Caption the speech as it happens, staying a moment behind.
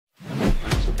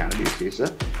cannabis is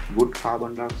a good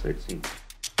carbon dioxide sink.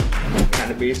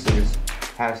 Cannabis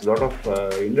has a lot of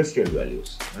industrial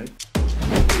values, right?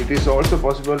 It is also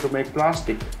possible to make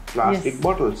plastic yes.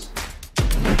 bottles.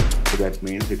 So that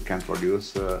means it can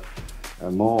produce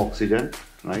more oxygen,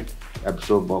 right?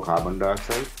 Absorb more carbon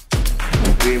dioxide.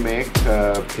 We make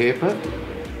paper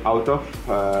out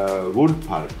of wood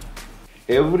pulp.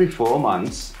 Every 4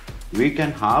 months, we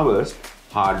can harvest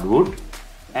hardwood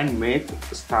and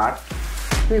start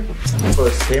paper. So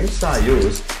stems are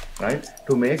used, right,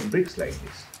 to make bricks like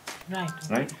this.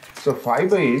 Right. So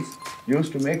fiber is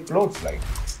used to make clothes like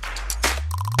this.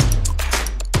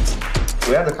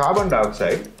 Where the carbon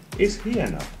dioxide is here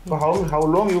now. So how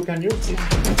long you can use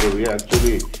this? So we are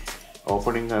actually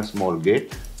opening a small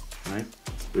gate, right,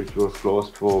 which was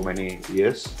closed for many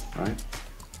years, right?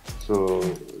 So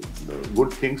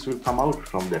good things will come out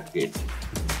from that gate.